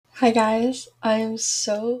Hi guys, I am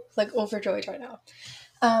so overjoyed right now.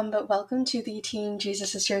 But welcome to the Teen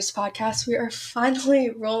Jesus Sisters podcast. We are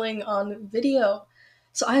finally rolling on video.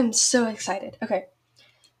 So I am so excited. Okay.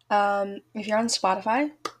 If you're on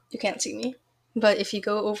Spotify, you can't see me. But if you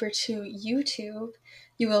go over to YouTube,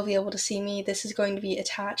 you will be able to see me. This is going to be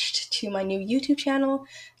attached to my new YouTube channel,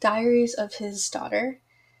 Diaries of His Daughter.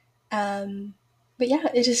 But yeah,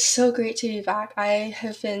 it is so great to be back. I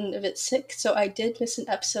have been a bit sick, so I did miss an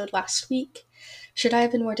episode last week. Should I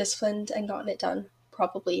have been more disciplined and gotten it done?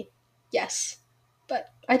 Probably yes,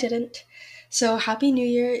 but I didn't. So happy New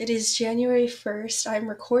Year. It is January 1st. I'm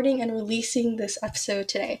recording and releasing this episode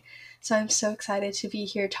today. So I'm so excited to be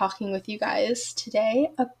here talking with you guys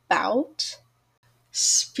today about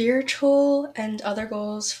spiritual and other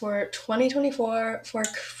goals for 2024 for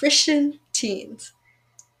Christian teens.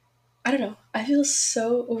 I don't know. I feel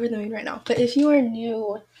so over the moon right now. But if you are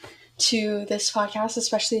new to this podcast,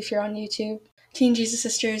 especially if you're on YouTube, Teen Jesus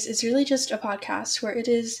Sisters is really just a podcast where it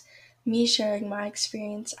is me sharing my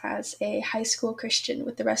experience as a high school Christian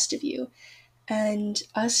with the rest of you and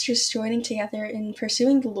us just joining together in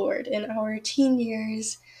pursuing the Lord in our teen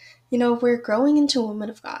years. You know, we're growing into women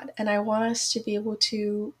of God, and I want us to be able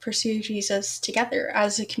to pursue Jesus together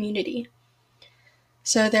as a community.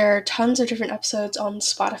 So there are tons of different episodes on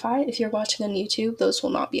Spotify. If you're watching on YouTube, those will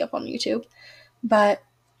not be up on YouTube. But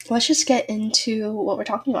let's just get into what we're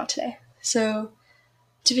talking about today. So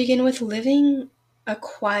to begin with, living a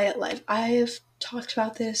quiet life. I've talked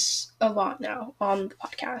about this a lot now on the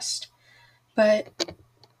podcast, but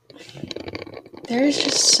there is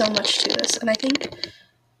just so much to this. And I think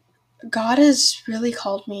God has really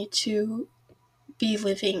called me to be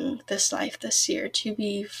living this life this year, to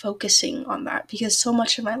be focusing on that, because so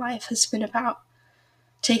much of my life has been about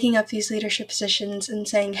taking up these leadership positions and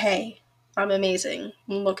saying, hey, I'm amazing,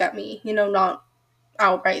 look at me. You know, not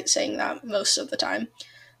outright saying that most of the time,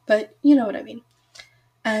 but you know what I mean.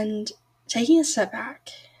 And taking a step back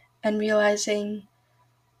and realizing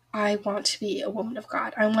I want to be a woman of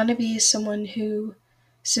God. I want to be someone who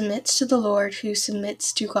submits to the Lord, who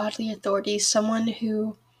submits to godly authority, someone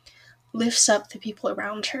who lifts up the people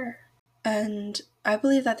around her. And I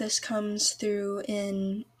believe that this comes through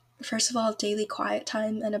in, first of all, daily quiet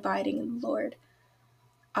time and abiding in the Lord.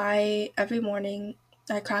 Every morning,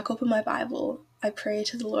 I crack open my Bible, I pray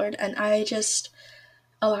to the Lord, and I just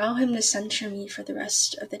allow Him to center me for the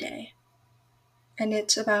rest of the day. And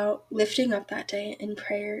it's about lifting up that day in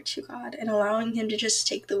prayer to God and allowing Him to just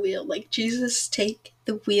take the wheel. Like, Jesus, take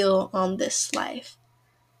the wheel on this life.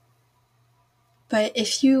 But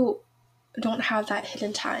if you don't have that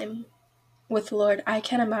hidden time with the Lord, I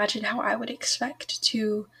can't imagine how I would expect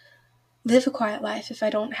to live a quiet life if I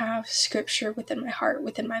don't have scripture within my heart,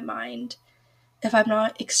 within my mind, if I'm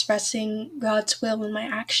not expressing God's will in my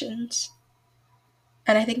actions.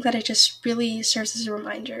 And I think that it just really serves as a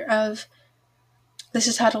reminder of, this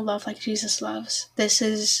is how to love like Jesus loves. This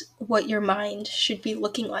is what your mind should be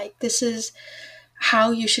looking like. This is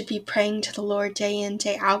how you should be praying to the Lord day in,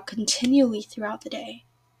 day out, continually throughout the day.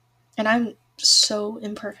 And I'm so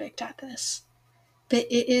imperfect at this, but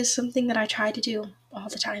it is something that I try to do all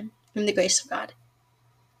the time in the grace of God.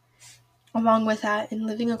 Along with that, in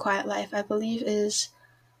living a quiet life, I believe is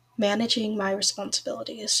managing my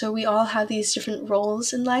responsibilities. So we all have these different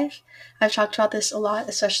roles in life. I've talked about this a lot,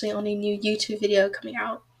 especially on a new YouTube video coming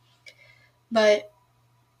out. But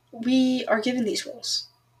we are given these roles.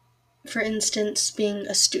 For instance, being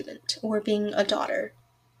a student, or being a daughter,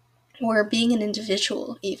 or being an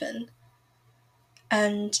individual even.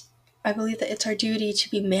 And I believe that it's our duty to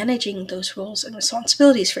be managing those roles and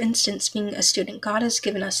responsibilities. For instance, being a student, God has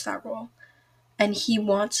given us that role, and He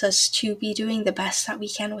wants us to be doing the best that we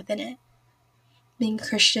can within it. Being a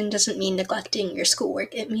Christian doesn't mean neglecting your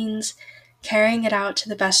schoolwork. It means carrying it out to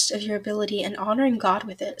the best of your ability and honoring God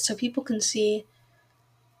with it, so people can see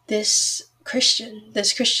this Christian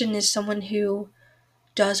is someone who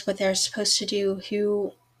does what they're supposed to do,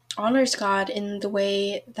 who honors God in the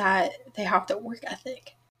way that they have their work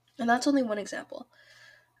ethic. And that's only one example.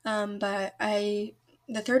 But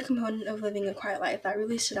the third component of living a quiet life that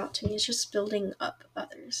really stood out to me is just building up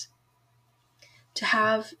others. To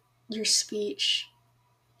have your speech,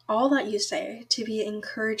 all that you say, to be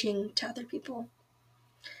encouraging to other people.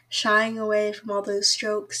 Shying away from all those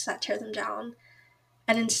jokes that tear them down.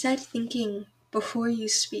 And instead thinking before you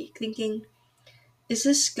speak, thinking, is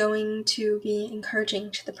this going to be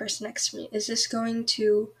encouraging to the person next to me? Is this going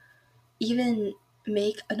to even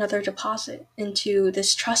make another deposit into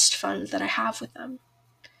this trust fund that I have with them?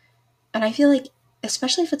 And I feel like,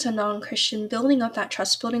 especially if it's a non-Christian, building up that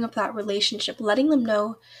trust, building up that relationship, letting them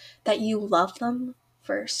know that you love them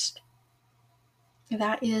first.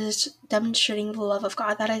 That is demonstrating the love of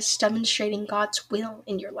God. That is demonstrating God's will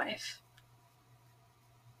in your life.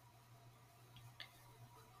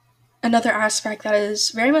 Another aspect that is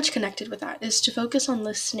very much connected with that is to focus on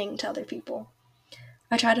listening to other people.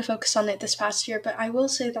 I tried to focus on it this past year, but I will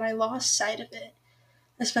say that I lost sight of it,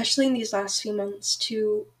 especially in these last few months,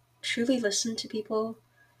 to truly listen to people,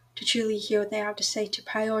 to truly hear what they have to say, to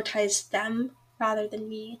prioritize them rather than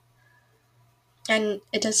me. And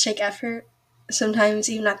it does take effort. Sometimes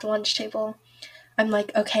even at the lunch table, I'm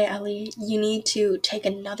like, okay, Ellie, you need to take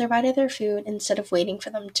another bite of their food instead of waiting for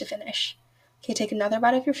them to finish. Okay, take another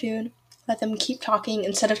bite of your food, let them keep talking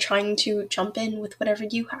instead of trying to jump in with whatever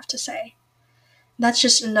you have to say. That's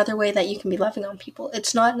just another way that you can be loving on people.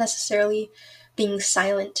 It's not necessarily being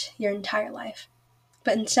silent your entire life,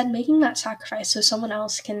 but instead making that sacrifice so someone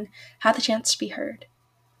else can have the chance to be heard.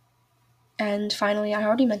 And finally, I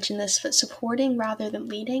already mentioned this, but supporting rather than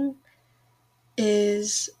leading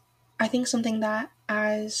is, I think, something that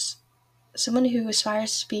as someone who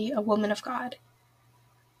aspires to be a woman of God,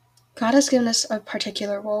 God has given us a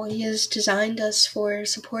particular role. He has designed us for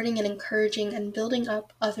supporting and encouraging and building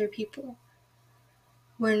up other people.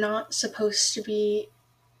 We're not supposed to be,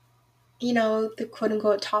 the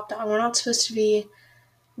quote-unquote top dog. We're not supposed to be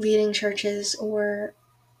leading churches or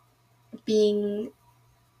being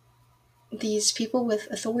these people with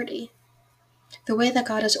authority. The way that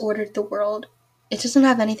God has ordered the world, it doesn't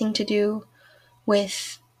have anything to do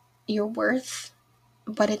with your worth,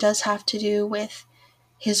 but it does have to do with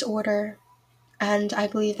His order. And I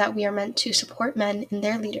believe that we are meant to support men in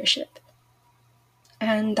their leadership.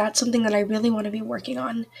 And that's something that I really want to be working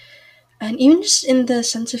on. And even just in the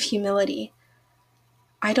sense of humility,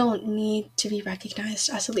 I don't need to be recognized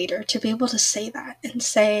as a leader to be able to say that and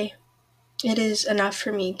say, it is enough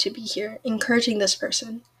for me to be here encouraging this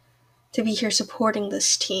person, to be here supporting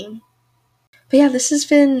this team. But yeah, this has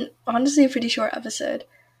been honestly a pretty short episode,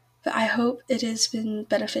 but I hope it has been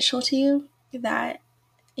beneficial to you, that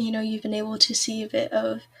you've been able to see a bit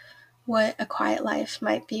of what a quiet life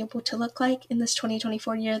might be able to look like in this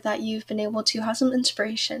 2024 year, that you've been able to have some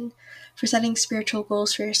inspiration for setting spiritual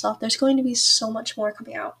goals for yourself. There's going to be so much more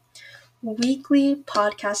coming out. Weekly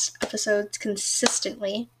podcast episodes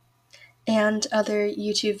consistently, and other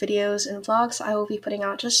YouTube videos and vlogs I will be putting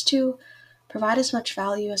out just to provide as much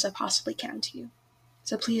value as I possibly can to you.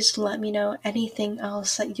 So please let me know anything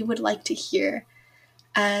else that you would like to hear.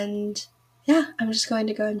 And yeah, I'm just going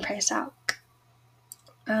to go and pray us out.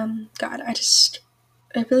 God,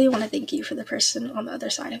 I really want to thank you for the person on the other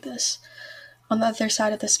side of this,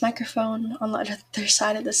 microphone, on the other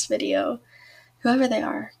side of this video, whoever they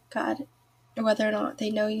are, God. Whether or not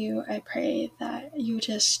they know you, I pray that you would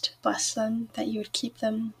just bless them, that you would keep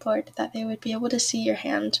them, Lord, that they would be able to see your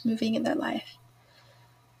hand moving in their life.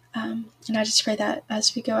 And I just pray that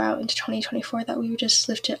as we go out into 2024, that we would just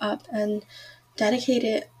lift it up and dedicate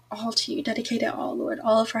it all to you, dedicate it all, Lord,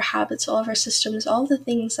 all of our habits, all of our systems, all of the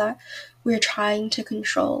things that we're trying to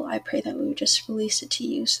control. I pray that we would just release it to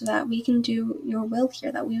you so that we can do your will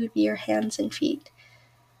here, that we would be your hands and feet.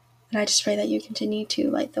 And I just pray that you continue to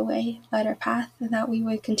light the way, light our path, and that we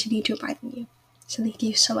would continue to abide in you. So thank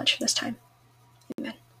you so much for this time. Amen.